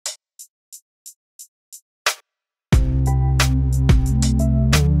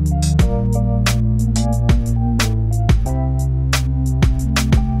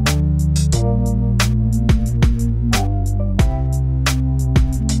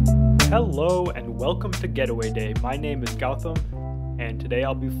Hello and welcome to Getaway Day. My name is Gautam, and today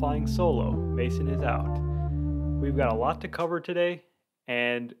I'll be flying solo. Mason is out. We've got a lot to cover today,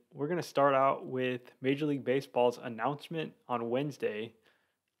 and we're going to start out with Major League Baseball's announcement on Wednesday,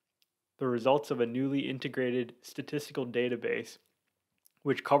 the results of a newly integrated statistical database,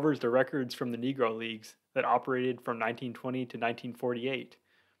 which covers the records from the Negro Leagues that operated from 1920 to 1948.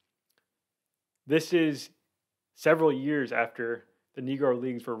 This is several years after the Negro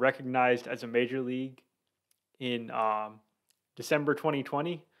Leagues were recognized as a major league in December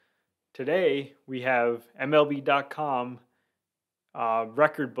 2020. Today, we have MLB.com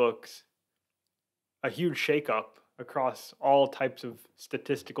record books, a huge shakeup across all types of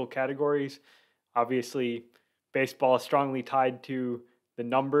statistical categories. Obviously, baseball is strongly tied to the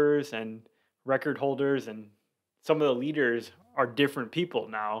numbers and record holders, and some of the leaders are different people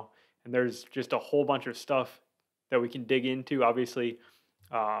now. And there's just a whole bunch of stuff that we can dig into. Obviously,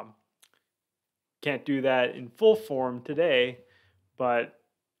 can't do that in full form today, but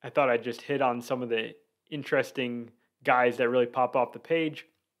I thought I'd just hit on some of the interesting guys that really pop off the page.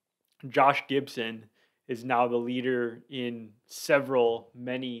 Josh Gibson is now the leader in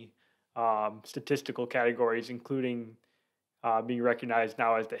many statistical categories, including being recognized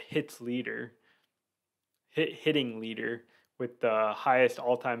now as the hitting leader, with the highest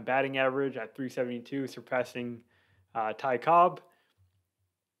all-time batting average at 372, surpassing Ty Cobb.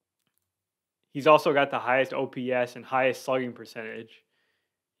 He's also got the highest OPS and highest slugging percentage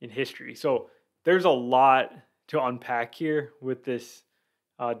in history. So there's a lot to unpack here with this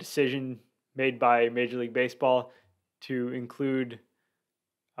decision made by Major League Baseball to include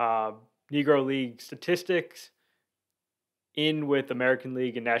Negro League statistics in with American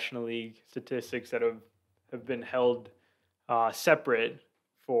League and National League statistics that have been held separate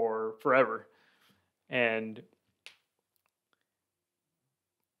for forever. And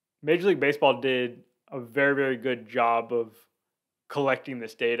Major League Baseball did a very, very good job of collecting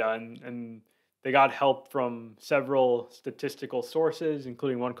this data, and they got help from several statistical sources,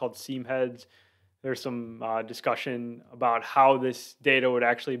 including one called Seamheads. There's some discussion about how this data would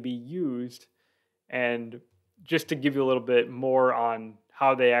actually be used, and just to give you a little bit more on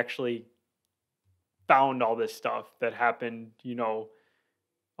how they actually found all this stuff that happened,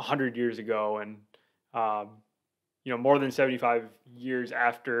 100 years ago, and more than 75 years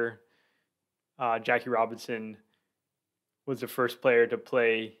after Jackie Robinson was the first player to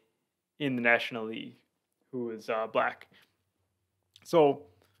play in the National League who was black. So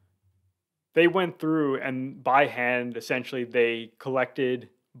they went through and by hand, essentially, they collected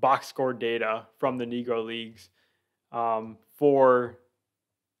box score data from the Negro Leagues for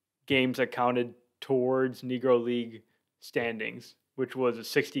games that counted towards Negro League standings, which was a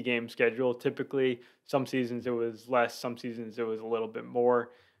 60-game schedule. Typically, some seasons it was less, some seasons it was a little bit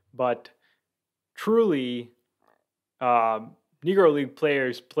more. But truly, Negro League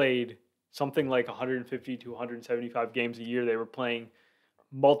players played something like 150 to 175 games a year. They were playing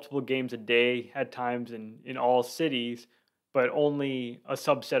multiple games a day at times in all cities, but only a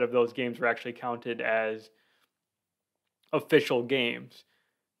subset of those games were actually counted as official games.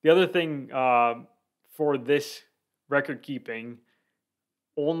 The other thing for this record keeping,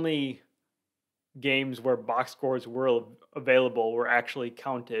 only games where box scores were available were actually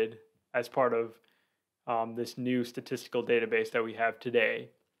counted as part of this new statistical database that we have today.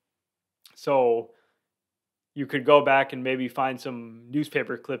 So you could go back and maybe find some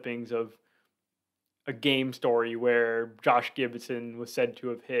newspaper clippings of a game story where Josh Gibson was said to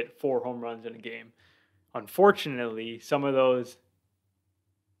have hit 4 home runs in a game. Unfortunately, some of those,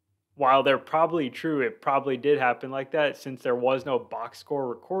 while they're probably true, it probably did happen like that. Since there was no box score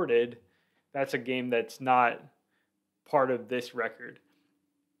recorded, that's a game that's not part of this record.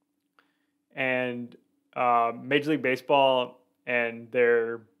 And Major League Baseball and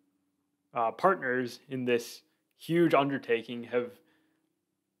their partners in this huge undertaking have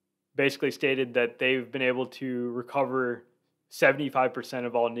basically stated that they've been able to recover 75%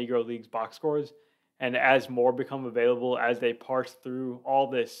 of all Negro Leagues box scores. And as more become available, as they parse through all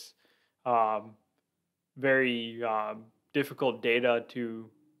this very difficult data to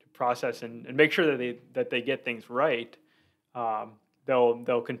process and make sure that they get things right,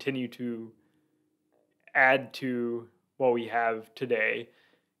 they'll continue to add to what we have today.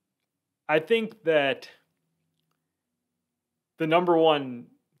 I think that the number one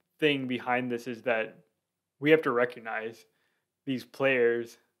thing behind this is that we have to recognize these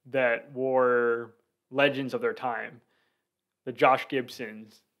players that were legends of their time. The Josh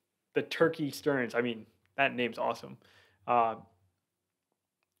Gibsons, the Turkey Stearns. I mean, that name's awesome.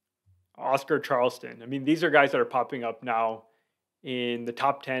 Oscar Charleston. I mean, these are guys that are popping up now in the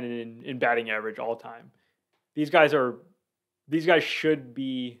top 10 in batting average all time. These guys are these guys should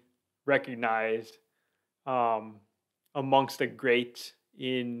be recognized um, amongst the greats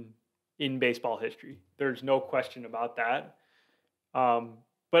in baseball history. There's no question about that. Um,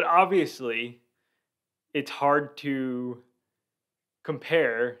 but obviously, it's hard to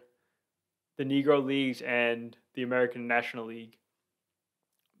compare the Negro Leagues and the American National League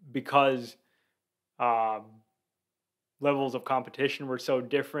because um, levels of competition were so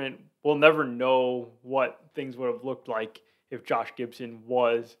different. We'll never know what things would have looked like if Josh Gibson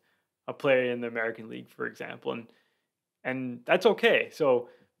was a player in the American League, for example, and that's okay. So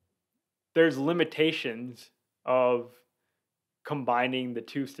there's limitations of combining the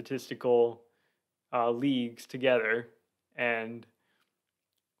two statistical leagues together, and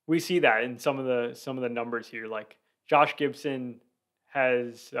we see that in some of the numbers here. Like Josh Gibson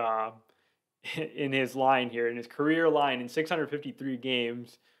has in his line here, in his career line, in 653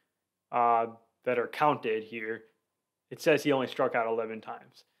 games uh, that are counted here, it says he only struck out 11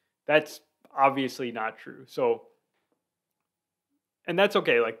 times. That's obviously not true. So, and that's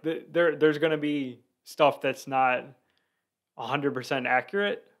okay. Like there's going to be stuff that's not 100%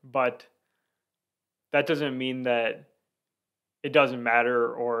 accurate, but that doesn't mean that it doesn't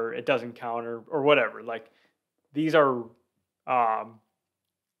matter or it doesn't count or whatever. Like these are, um,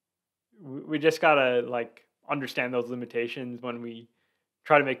 we just gotta like understand those limitations when we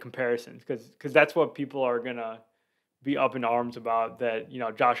try to make comparisons, because that's what people are gonna be up in arms about. That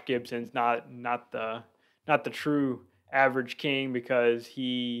Josh Gibson's not the true average king because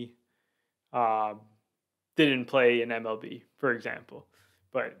he uh, didn't play in MLB, for example.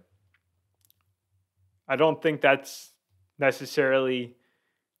 But I don't think that's necessarily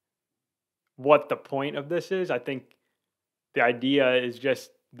what the point of this is. I think the idea is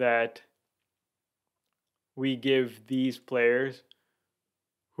just that we give these players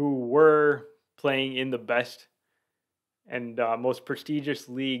who were playing in the best and most prestigious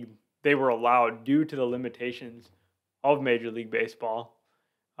league they were allowed due to the limitations of Major League Baseball,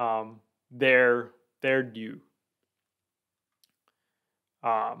 um, their due.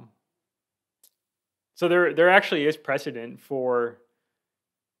 Um, so there actually is precedent for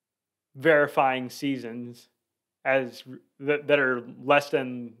verifying seasons as that are less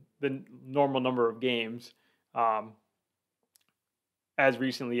than the normal number of games, um, as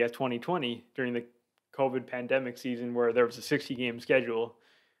recently as 2020 during the COVID pandemic season, where there was a 60 game schedule.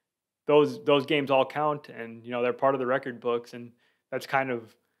 Those games all count, and they're part of the record books, and that's kind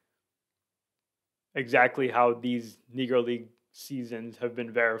of exactly how these Negro League seasons have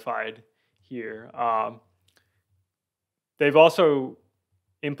been verified here. They've also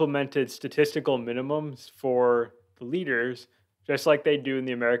implemented statistical minimums for the leaders, just like they do in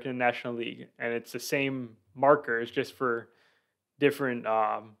the American National League, and it's the same markers just for different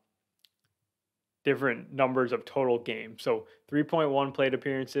different numbers of total games. So 3.1 plate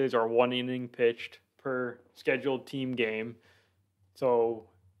appearances or 1 inning pitched per scheduled team game. So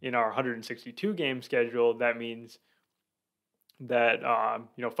in our 162 game schedule, that means that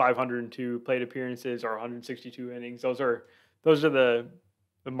 502 plate appearances or 162 innings. Those are the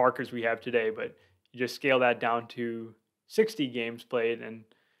markers we have today. But you just scale that down to 60 games played, and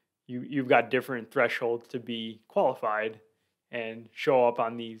you've got different thresholds to be qualified and show up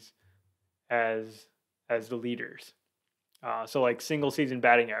on these as the leaders. So like single season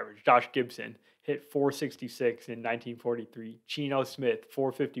batting average, Josh Gibson hit 466 in 1943. Chino Smith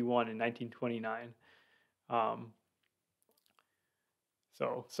 451 in 1929.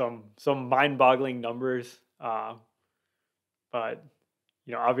 So some mind-boggling numbers, but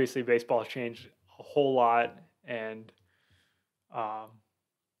obviously baseball has changed a whole lot, and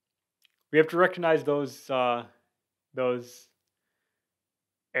we have to recognize those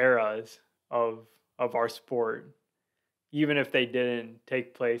eras of our sport, even if they didn't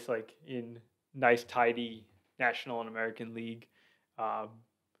take place like in nice, tidy National and American League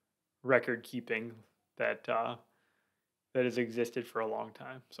record keeping that has existed for a long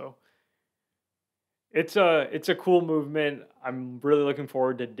time. So it's a cool movement. I'm really looking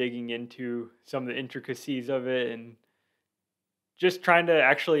forward to digging into some of the intricacies of it and just trying to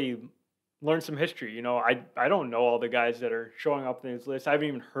actually learn some history. I don't know all the guys that are showing up in this list. I haven't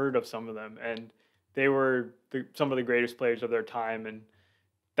even heard of some of them, and they were some of the greatest players of their time, and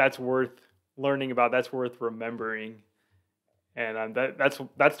that's worth learning about. That's worth remembering, and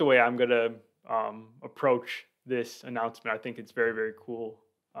that's the way I'm gonna approach this announcement. I think it's very, very cool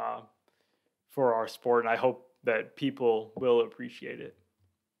for our sport, and I hope that people will appreciate it.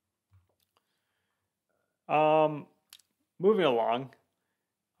 Moving along.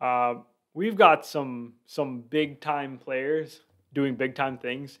 We've got some big time players doing big time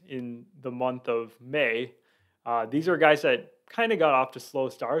things in the month of May. These are guys that kind of got off to slow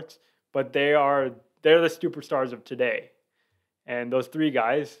starts, but they're the superstars of today. And those three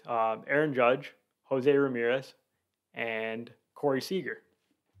guys, Aaron Judge, Jose Ramirez, and Corey Seager.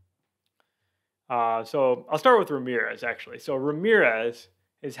 So I'll start with Ramirez, actually. So Ramirez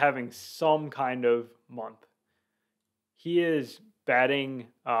is having some kind of month. He is batting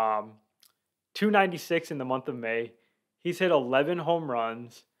 296 in the month of May. He's hit 11 home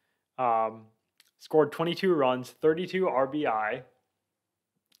runs, scored 22 runs, 32 RBI,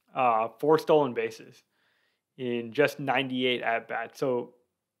 4 stolen bases in just 98 at-bats. So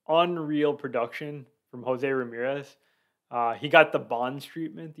unreal production from Jose Ramirez. He got the Bonds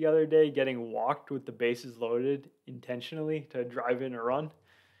treatment the other day, getting walked with the bases loaded intentionally to drive in a run.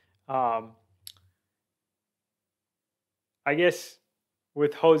 I guess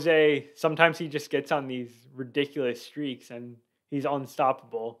with Jose, sometimes he just gets on these ridiculous streaks and he's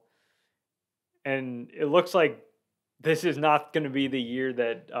unstoppable. And it looks like this is not going to be the year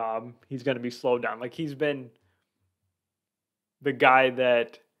that he's going to be slowed down. Like, he's been the guy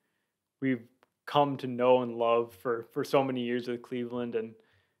that we've come to know and love for so many years with Cleveland, and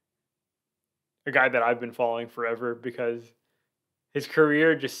a guy that I've been following forever because his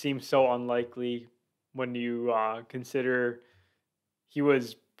career just seems so unlikely when you consider he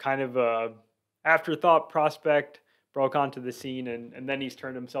was kind of a afterthought prospect, broke onto the scene, and then he's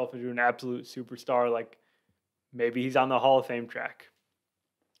turned himself into an absolute superstar. Like, maybe he's on the Hall of Fame track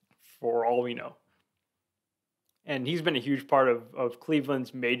for all we know. And he's been a huge part of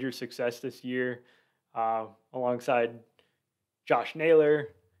Cleveland's major success this year, alongside Josh Naylor,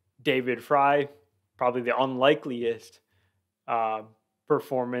 David Fry, probably the unlikeliest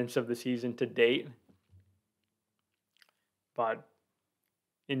performance of the season to date. But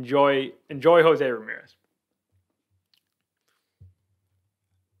enjoy Jose Ramirez.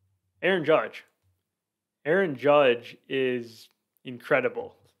 Aaron Judge. Aaron Judge is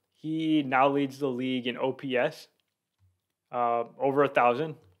incredible. He now leads the league in OPS, over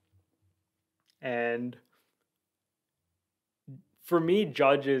 1,000. And for me,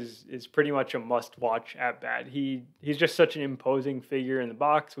 Judge is pretty much a must-watch at-bat. He's just such an imposing figure in the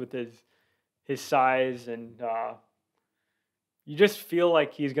box with his size, and you just feel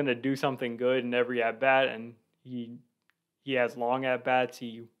like he's going to do something good in every at-bat, and he has long at-bats.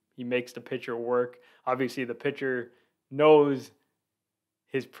 He makes the pitcher work. Obviously, the pitcher knows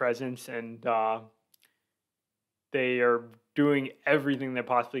his presence, and they are doing everything they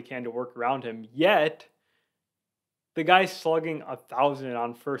possibly can to work around him. Yet, the guy's slugging 1,000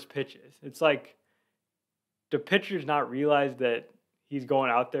 on first pitches. It's like, do pitchers not realize that he's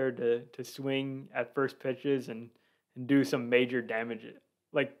going out there to swing at first pitches and do some major damage?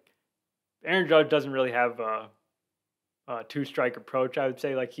 Like, Aaron Judge doesn't really have a two-strike approach, I would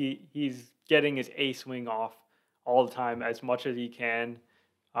say. Like, he's getting his A swing off all the time as much as he can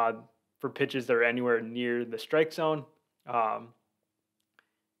for pitches that are anywhere near the strike zone.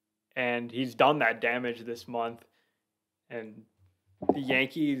 And he's done that damage this month. And the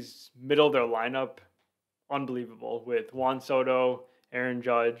Yankees, middle of their lineup, unbelievable, with Juan Soto, Aaron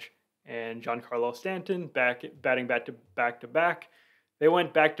Judge, and Giancarlo Stanton batting back to back. They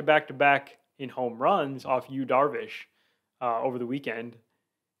went back to back in home runs off Yu Darvish over the weekend.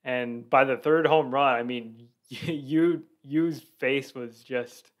 And by the third home run, I mean, Yu's face was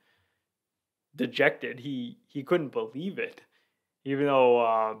just dejected. He couldn't believe it, even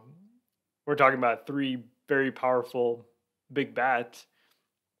though we're talking about 3 very powerful big bats.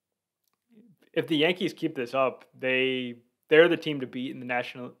 If the Yankees keep this up, they're the team to beat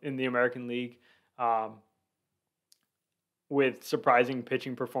in the American League, with surprising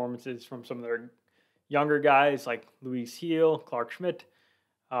pitching performances from some of their younger guys like Luis Heel, Clark Schmidt.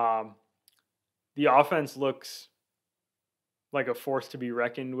 The offense looks like a force to be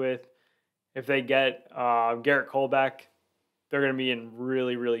reckoned with. If they get Garrett Cole back, they're going to be in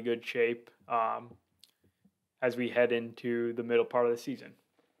really, really good shape as we head into the middle part of the season.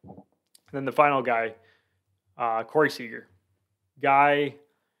 And then the final guy, Corey Seager. Guy,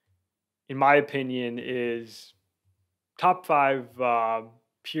 in my opinion, is top 5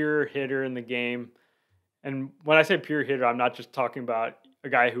 pure hitter in the game. And when I say pure hitter, I'm not just talking about a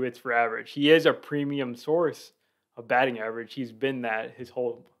guy who hits for average. He is a premium source of batting average. He's been that his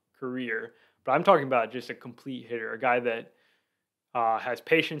whole career. But I'm talking about just a complete hitter, a guy that has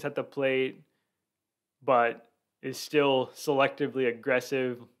patience at the plate, but is still selectively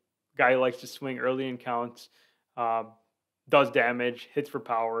aggressive, guy who likes to swing early in counts, does damage, hits for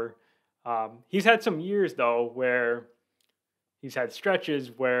power. He's had some years, though, where he's had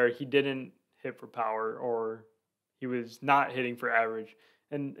stretches where he didn't hit for power, or he was not hitting for average.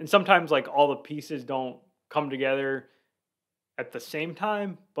 And sometimes like all the pieces don't come together at the same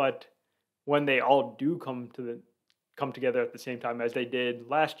time, but when they all do come together at the same time as they did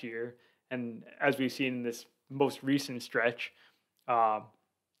last year, and as we've seen in this most recent stretch, uh,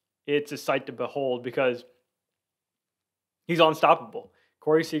 it's a sight to behold because he's unstoppable.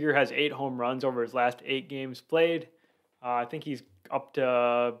 Corey Seager has 8 home runs over his last 8 games played. I think he's up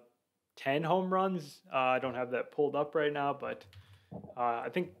to 10 home runs. I don't have that pulled up right now, but I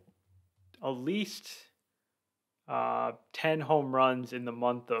think at least 10 home runs in the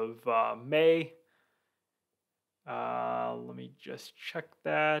month of May. Let me just check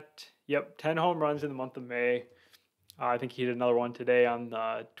that. Yep, 10 home runs in the month of May. I think he hit another one today on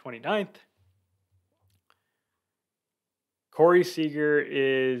the 29th. Corey Seager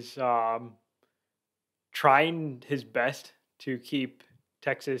is trying his best to keep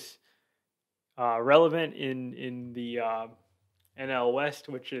Texas relevant in the NL West,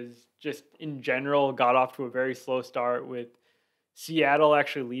 which is just in general got off to a very slow start with Seattle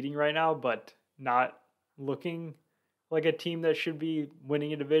actually leading right now, but not looking like a team that should be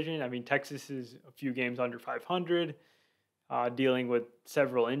winning a division. I mean, Texas is a few games under 500, dealing with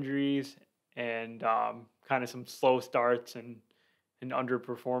several injuries and kind of some slow starts and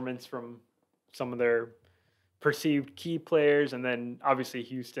underperformance from some of their perceived key players. And then obviously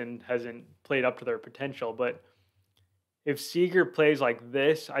Houston hasn't played up to their potential. But if Seager plays like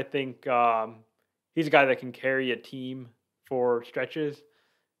this, I think he's a guy that can carry a team for stretches.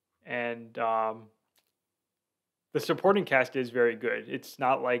 And the supporting cast is very good. It's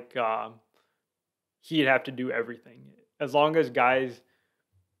not like he'd have to do everything. As long as guys,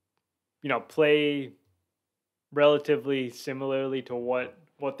 play relatively similarly to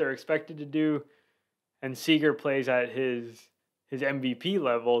what they're expected to do, and Seager plays at his MVP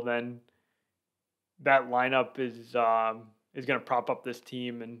level, then that lineup is going to prop up this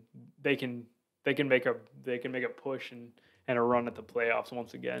team, and they can make a push and a run at the playoffs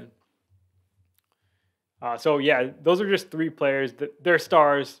once again. So yeah, those are just 3 players. They're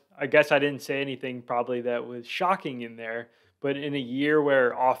stars. I guess I didn't say anything probably that was shocking in there, but in a year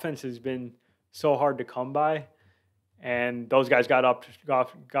where offense has been so hard to come by, and those guys got off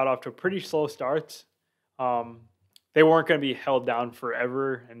to pretty slow starts. They weren't going to be held down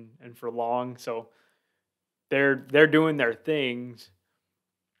forever and for long, so they're doing their things,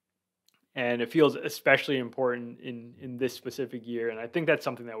 and it feels especially important in this specific year. And I think that's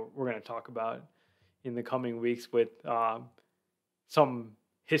something that we're going to talk about in the coming weeks with some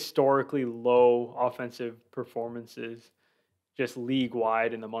historically low offensive performances just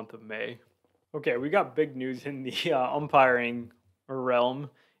league-wide in the month of May. Okay, we got big news in the umpiring realm.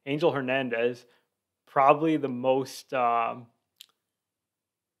 Angel Hernandez, probably the most one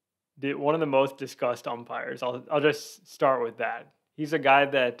of the most discussed umpires. I'll just start with that. He's a guy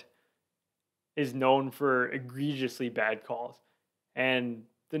that is known for egregiously bad calls, and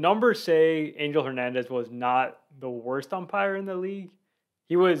the numbers say Angel Hernandez was not the worst umpire in the league.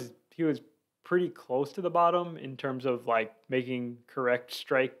 He was pretty close to the bottom in terms of like making correct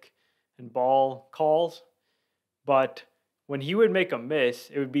strike and ball calls. But when he would make a miss,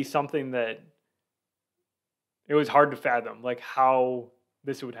 it would be something that it was hard to fathom, like how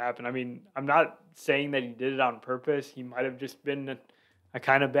this would happen. I mean, I'm not saying that he did it on purpose. He might have just been a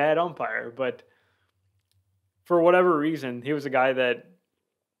kind of bad umpire, but for whatever reason, he was a guy that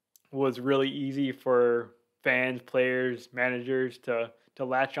was really easy for fans, players, managers to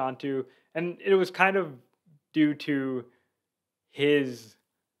latch onto. And it was kind of due to his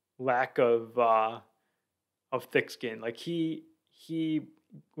lack of thick skin. Like he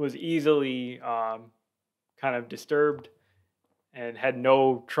was easily kind of disturbed and had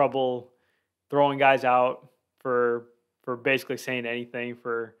no trouble throwing guys out for basically saying anything,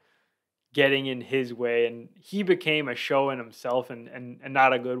 for getting in his way, and he became a show in himself and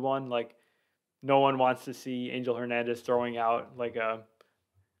not a good one. Like no one wants to see Angel Hernandez throwing out like a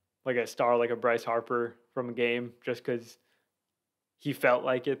star like a Bryce Harper from a game just because he felt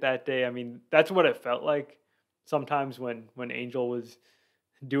like it that day. I mean, that's what it felt like sometimes when Angel was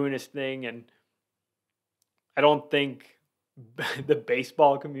doing his thing, and I don't think the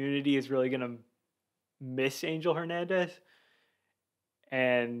baseball community is really going to miss Angel Hernandez.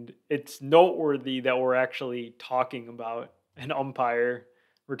 And it's noteworthy that we're actually talking about an umpire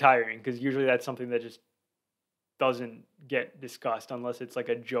retiring, because usually that's something that just doesn't get discussed unless it's like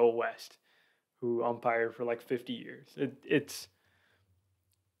a Joe West who umpired for like 50 years. It's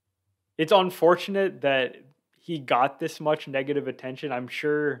unfortunate that he got this much negative attention. I'm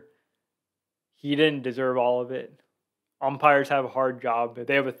sure he didn't deserve all of it. Umpires have a hard job.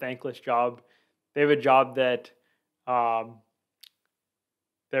 They have a thankless job. They have a job that um,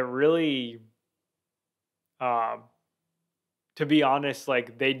 that really, um, to be honest,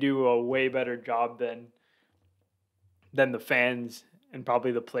 like they do a way better job than the fans and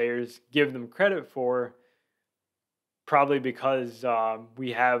probably the players give them credit for. Probably because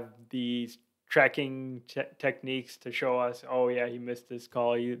we have these tracking techniques to show us, oh yeah, he missed this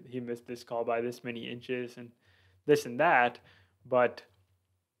call, he missed this call by this many inches, and this and that. But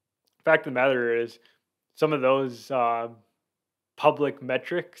fact of the matter is, some of those public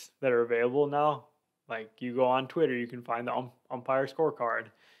metrics that are available now, like you go on Twitter, you can find the umpire scorecard,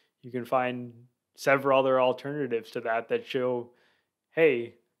 you can find several other alternatives to that show,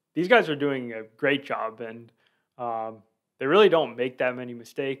 hey, these guys are doing a great job, and um, they really don't make that many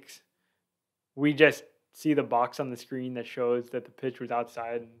mistakes. We just see the box on the screen that shows that the pitch was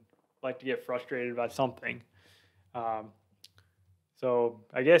outside and like to get frustrated about something. Um, so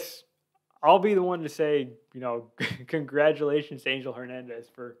I guess I'll be the one to say, congratulations to Angel Hernandez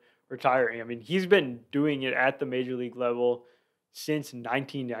for retiring. I mean, he's been doing it at the major league level since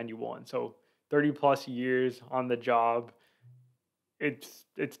 1991. So 30 plus years on the job. It's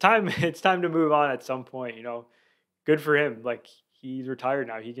time it's time to move on at some point, Good for him. Like he's retired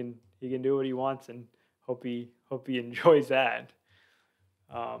now. He can do what he wants, and hope he enjoys that.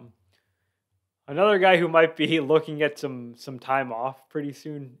 Um, Another guy who might be looking at some time off pretty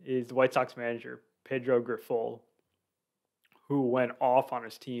soon is the White Sox manager, Pedro Grifol, who went off on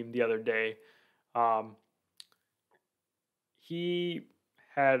his team the other day. Um, he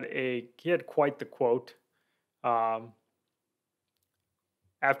had quite the quote. Um,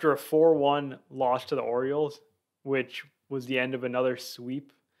 After a 4-1 loss to the Orioles, which was the end of another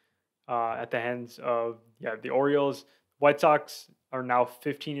sweep at the hands of the Orioles. White Sox are now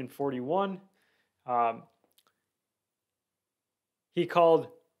 15-41. Um, he called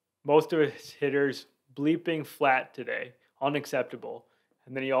most of his hitters bleeping flat today, unacceptable.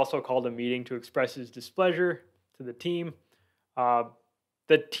 And then he also called a meeting to express his displeasure to the team. Uh,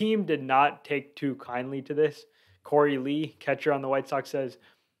 the team did not take too kindly to this. Corey Lee, catcher on the White Sox, says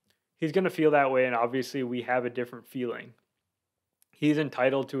he's going to feel that way, and obviously we have a different feeling. He's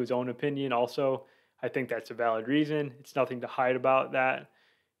entitled to his own opinion also. I think that's a valid reason. It's nothing to hide about that.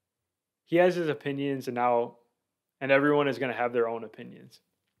 He has his opinions, and everyone is going to have their own opinions.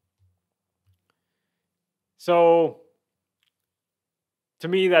 So to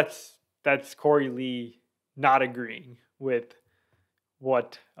me, that's Corey Lee not agreeing with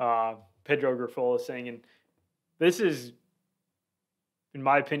what Pedro Grifol is saying. And this is, in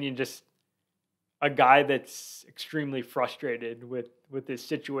my opinion, just a guy that's extremely frustrated with this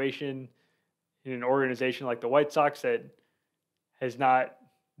situation in an organization like the White Sox that has not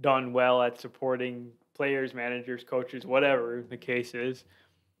done well at supporting players, managers, coaches, whatever the case is.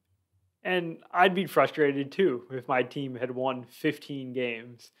 And I'd be frustrated too if my team had won 15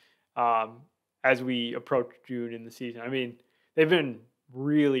 games as we approach June in the season. I mean, they've been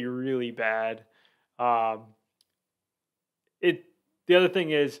really, really bad. The other thing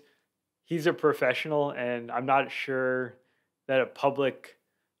is, he's a professional, and I'm not sure that a public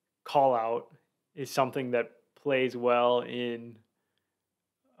call out is something that plays well in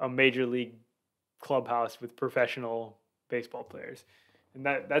a major league clubhouse with professional baseball players. And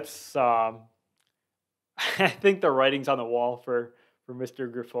that's I think the writing's on the wall for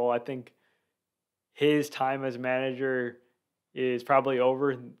Mr. Grifol. I think his time as manager is probably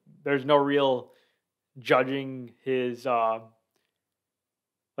over. There's no real judging his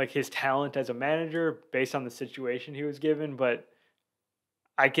his talent as a manager based on the situation he was given, but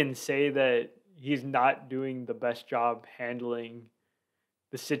I can say that he's not doing the best job handling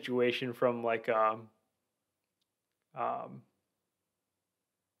the situation from like a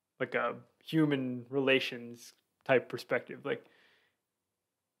human relations type perspective. Like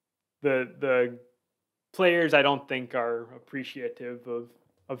the players, I don't think are appreciative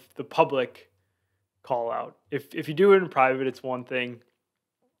of the public call out. If you do it in private, it's one thing.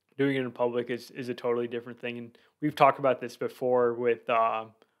 Doing it in public is a totally different thing. And we've talked about this before with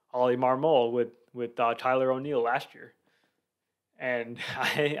Ollie Marmol, with Tyler O'Neill last year. And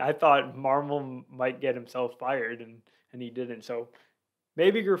I thought Marmol might get himself fired, and he didn't. So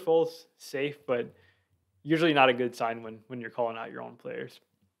maybe Grifol's safe, but usually not a good sign when you're calling out your own players.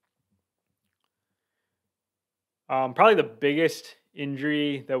 Probably the biggest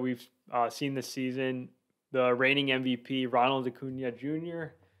injury that we've seen this season, the reigning MVP, Ronald Acuna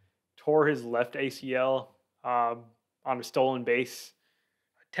Jr., tore his left ACL on a stolen base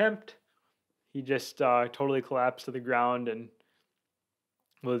attempt. He just totally collapsed to the ground and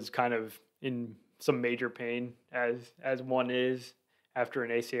was kind of in some major pain, as one is after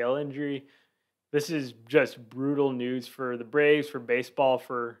an ACL injury. this is just brutal news for the Braves, for baseball,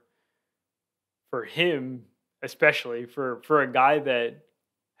 for him, especially for a guy that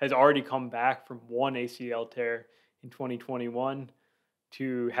has already come back from one ACL tear in 2021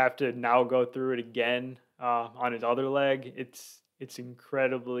 to have to now go through it again on his other leg. It's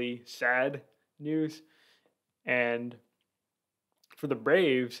incredibly sad news. And for the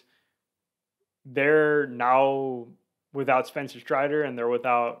Braves, they're now without Spencer Strider and they're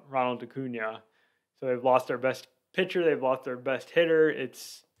without Ronald Acuna. So they've lost their best pitcher, they've lost their best hitter.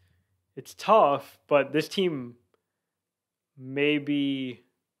 It's tough, but this team may be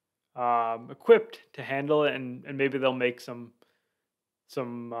equipped to handle it, and maybe they'll make some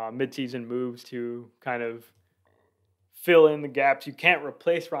midseason moves to kind of fill in the gaps. You can't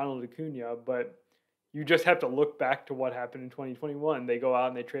replace Ronald Acuna, but you just have to look back to what happened in 2021. They go out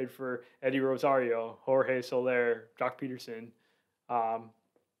and they trade for Eddie Rosario, Jorge Soler, Jock Peterson.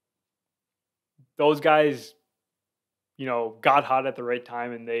 Those guys, got hot at the right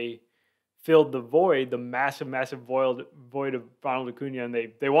time, and they filled the void, the massive, massive void of Ronald Acuna, and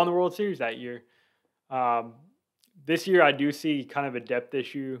they won the World Series that year. This year, I do see kind of a depth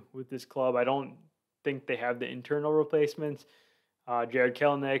issue with this club. I don't think they have the internal replacements. Jared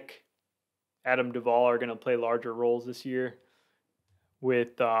Kelenic, Adam Duvall are going to play larger roles this year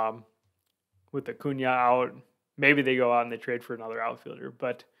with Acuna out. Maybe they go out and they trade for another outfielder,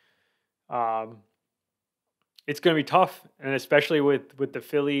 but it's going to be tough, and especially with the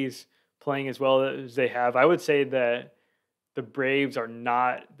Phillies playing as well as they have. I would say that the Braves are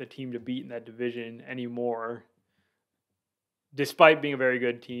not the team to beat in that division anymore. Despite being a very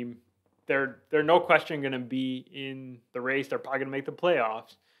good team, they're no question going to be in the race. They're probably going to make the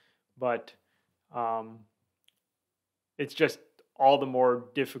playoffs, but it's just all the more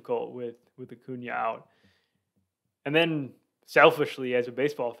difficult with Acuna out. And then selfishly, as a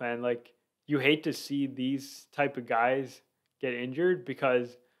baseball fan, like, you hate to see these type of guys get injured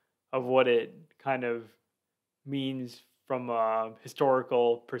because of what it kind of means from a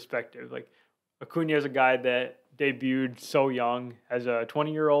historical perspective. Like, Acuna is a guy that debuted so young as a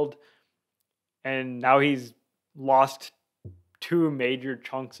 20-year-old, and now he's lost two major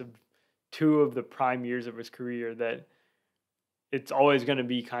chunks of two of the prime years of his career. That it's always going to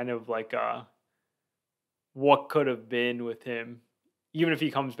be kind of like what could have been with him, even if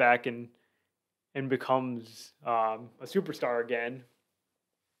he comes back and becomes a superstar again.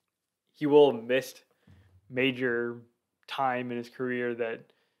 He will have missed major time in his career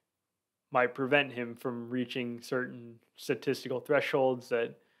that might prevent him from reaching certain statistical thresholds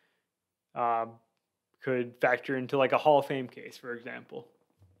that could factor into like a Hall of Fame case, for example.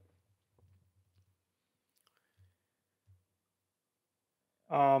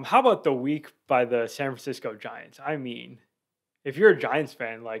 How about the week by the San Francisco Giants? I mean, if you're a Giants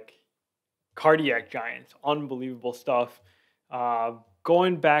fan, like, cardiac Giants, unbelievable stuff.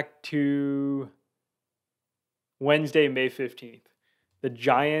 Going back to Wednesday, May 15th, the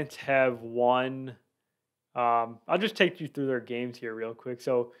Giants have won. I'll just take you through their games here real quick.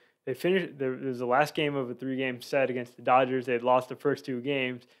 So they finished. There was the last game of a 3-game set against the Dodgers. They had lost the first 2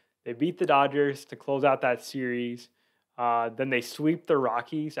 games. They beat the Dodgers to close out that series. Then they sweep the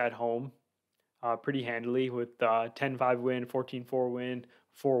Rockies at home pretty handily with 10-5 win, 14-4 win,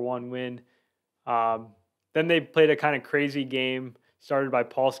 4-1 win. Then they played a kind of crazy game started by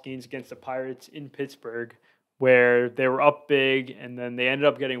Paul Skeens against the Pirates in Pittsburgh, where they were up big, and then they ended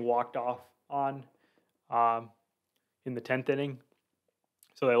up getting walked off on in the 10th inning.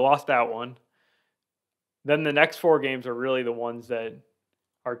 So they lost that one. Then the next 4 games are really the ones that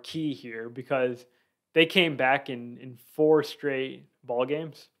are key here, because they came back in 4 straight ball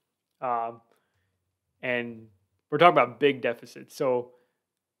games. And we're talking about big deficits. So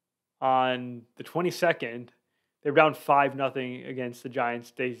on the 22nd, they were down 5-0 against the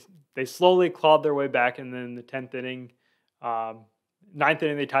Giants. They slowly clawed their way back, and then the 10th inning, 9th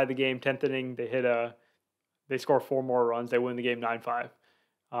inning they tied the game. 10th inning they score 4 more runs. They win the game 9-5.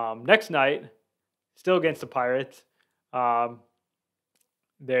 Next night, still against the Pirates,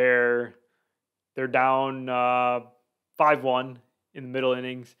 they're down 5-1 in the middle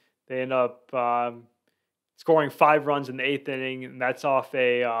innings. They end up scoring 5 runs in the 8th inning, and that's off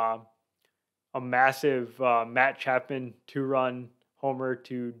a massive Matt Chapman 2-run homer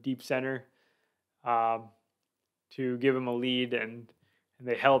to deep center to give him a lead, and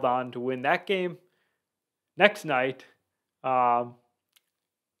they held on to win that game. Next night,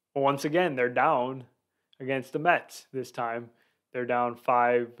 once again, they're down against the Mets this time. They're down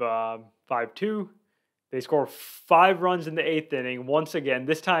 5-2. They score 5 runs in the 8th inning. Once again,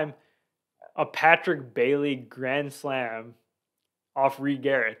 this time a Patrick Bailey grand slam off Reed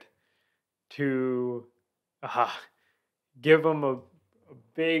Garrett to uh, give them a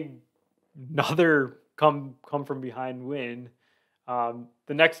big another come from behind win. The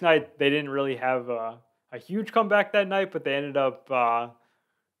next night they didn't really have a huge comeback that night, but they ended up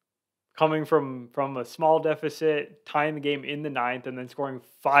coming from a small deficit, tying the game in the ninth, and then scoring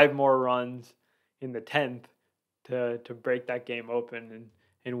 5 more runs in the 10th to break that game open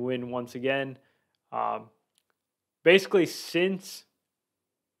and win once again. Um, Basically, since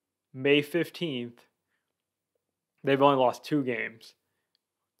May 15th, they've only lost 2 games.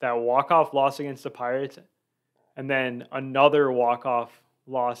 That walk-off loss against the Pirates, and then another walk-off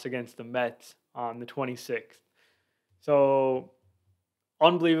loss against the Mets on the 26th. So,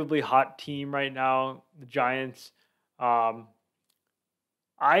 unbelievably hot team right now, the Giants. Um,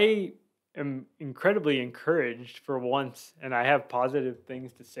 I am incredibly encouraged for once, and I have positive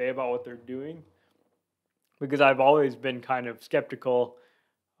things to say about what they're doing because I've always been kind of skeptical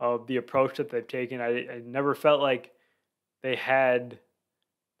of the approach that they've taken. I never felt like they had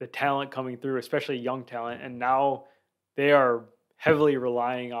the talent coming through, especially young talent, and now they are heavily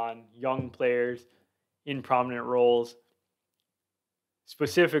relying on young players in prominent roles,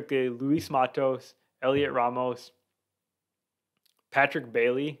 specifically Luis Matos, Elliot Ramos, Patrick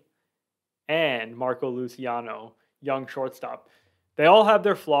Bailey, and Marco Luciano, young shortstop. They all have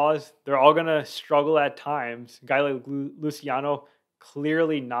their flaws. They're all going to struggle at times. A guy like Luciano,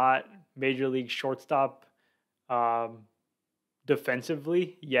 clearly not major league shortstop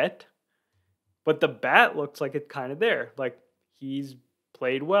defensively yet, but the bat looks like it's kind of there. Like he's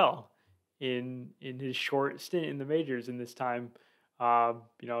played well in his short stint in the majors in this time.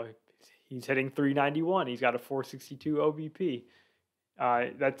 He's hitting 391. He's got a 462 OBP.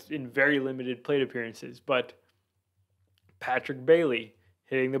 That's in very limited plate appearances. But Patrick Bailey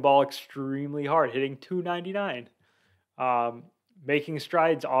hitting the ball extremely hard, hitting 299, making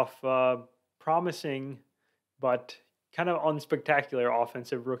strides off promising but kind of unspectacular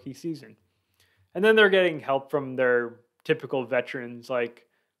offensive rookie season. And then they're getting help from their typical veterans like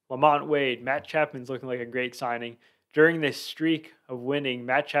Lamont Wade. Matt Chapman's looking like a great signing. During this streak of winning,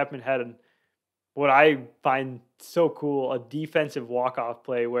 Matt Chapman had what I find so cool, a defensive walk-off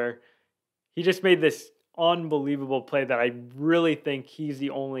play where he just made this unbelievable play that I really think he's the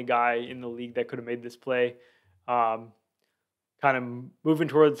only guy in the league that could have made this play. Kind of moving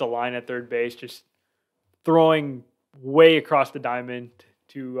towards the line at third base, just throwing way across the diamond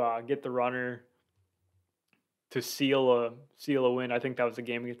to get the runner to seal a win. I think that was the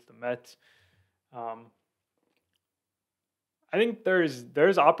game against the Mets. I think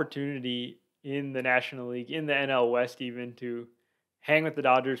there's opportunity in the National League, in the NL West even, to hang with the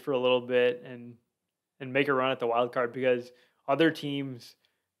Dodgers for a little bit and make a run at the wild card, because other teams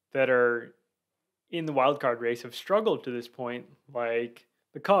that are in the wild card race have struggled to this point, like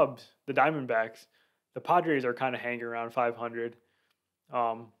the Cubs, the Diamondbacks. The Padres are kind of hanging around 500.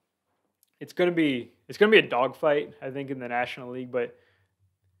 It's gonna be a dogfight, I think, in the National League, but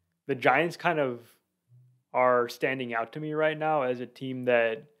the Giants kind of are standing out to me right now as a team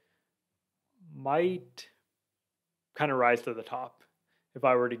that might kind of rise to the top. If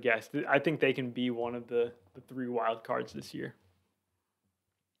I were to guess, I think they can be one of the 3 wild cards this year.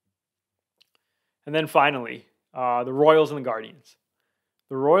 And then finally, the Royals and the Guardians.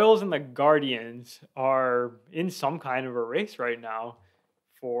 The Royals and the Guardians are in some kind of a race right now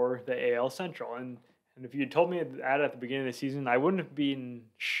for the AL Central. And if you had told me that at the beginning of the season, I wouldn't have been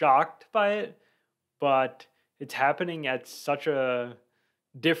shocked by it, but it's happening at such a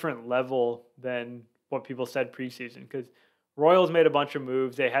different level than what people said preseason, because Royals made a bunch of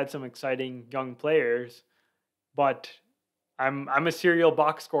moves. They had some exciting young players, but I'm a serial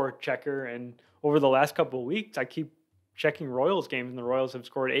box score checker, and over the last couple of weeks, I keep checking Royals games, and the Royals have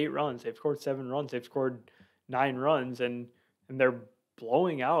scored 8 runs. They've scored 7 runs. They've scored 9 runs, and they're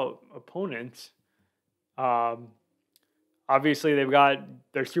blowing out opponents. Obviously, they've got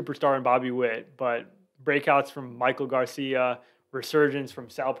their superstar in Bobby Witt, but breakouts from Michael Garcia, resurgence from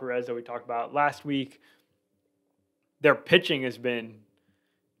Sal Perez that we talked about last week. Their pitching has been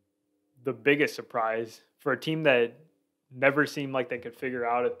the biggest surprise for a team that never seemed like they could figure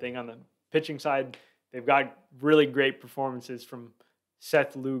out a thing on the pitching side. They've got really great performances from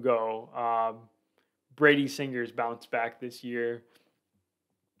Seth Lugo. Brady Singer's bounced back this year.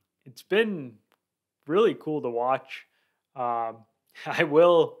 It's been really cool to watch. I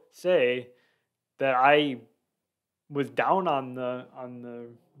will say that I was down on the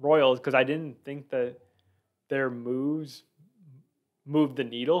Royals because I didn't think that their moves moved the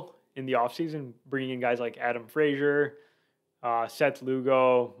needle in the offseason, bringing in guys like Adam Frazier, Seth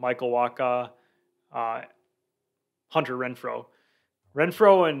Lugo, Michael Wacha, Hunter Renfroe.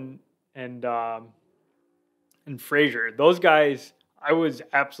 Renfroe and and Frazier. Those guys, I was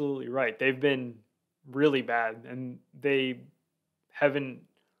absolutely right. They've been really bad, and they haven't.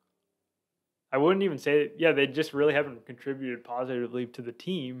 I wouldn't even say, yeah, they just really haven't contributed positively to the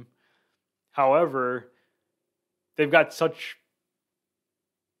team. However, they've got such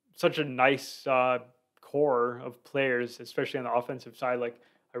a nice core of players, especially on the offensive side. Like,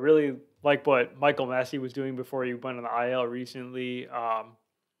 I really like what Michael Massey was doing before he went on the IL recently.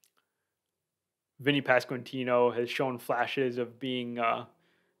 Vinny Pasquantino has shown flashes of being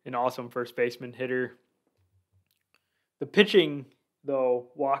an awesome first baseman hitter. The pitching,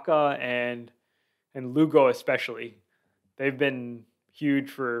 though, Waka and Lugo especially, they've been huge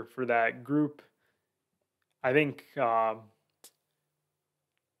for that group. I think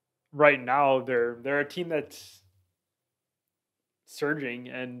right now they're a team that's surging,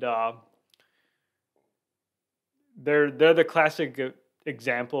 and they're the classic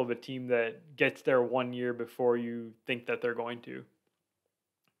example of a team that gets there 1 year before you think that they're going to.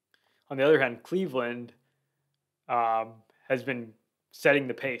 On the other hand, Cleveland has been setting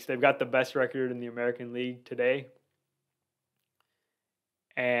the pace. They've got the best record in the American League today.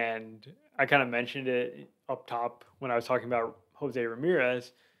 And I kind of mentioned it up top when I was talking about Jose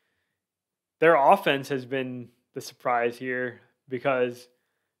Ramirez. Their offense has been the surprise here because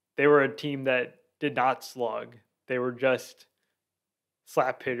they were a team that did not slug. They were just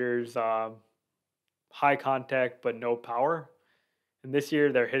slap hitters, high contact, but no power. And this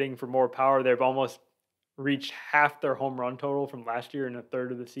year they're hitting for more power. They've almost reached half their home run total from last year in a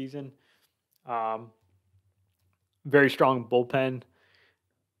third of the season. Very strong bullpen.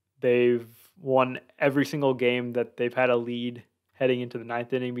 They've won every single game that they've had a lead heading into the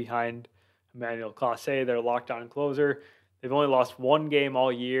ninth inning behind Emmanuel Clase, their lockdown closer. They've only lost one game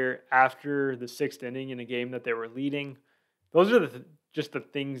all year after the sixth inning in a game that they were leading. Those are just the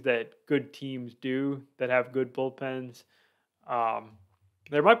things that good teams do that have good bullpens.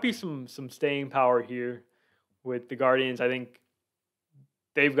 There might be some staying power here with the Guardians. I think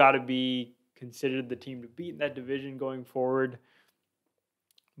they've got to be considered the team to beat in that division going forward.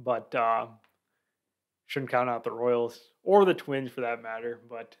 But shouldn't count out the Royals or the Twins for that matter.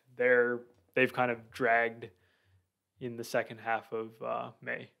 But they've kind of dragged in the second half of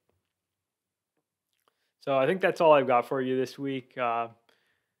May. So I think that's all I've got for you this week.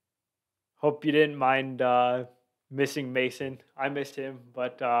 Hope you didn't mind missing Mason. I missed him,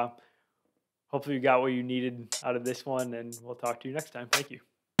 but hopefully you got what you needed out of this one, and we'll talk to you next time. Thank you.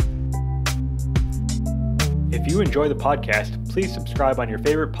 If you enjoy the podcast, please subscribe on your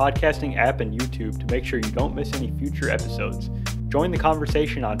favorite podcasting app and YouTube to make sure you don't miss any future episodes. Join the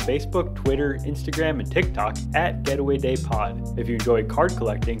conversation on Facebook, Twitter, Instagram, and TikTok at Getaway Day Pod. If you enjoy card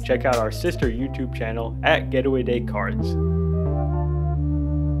collecting, check out our sister YouTube channel at Getaway Day Cards.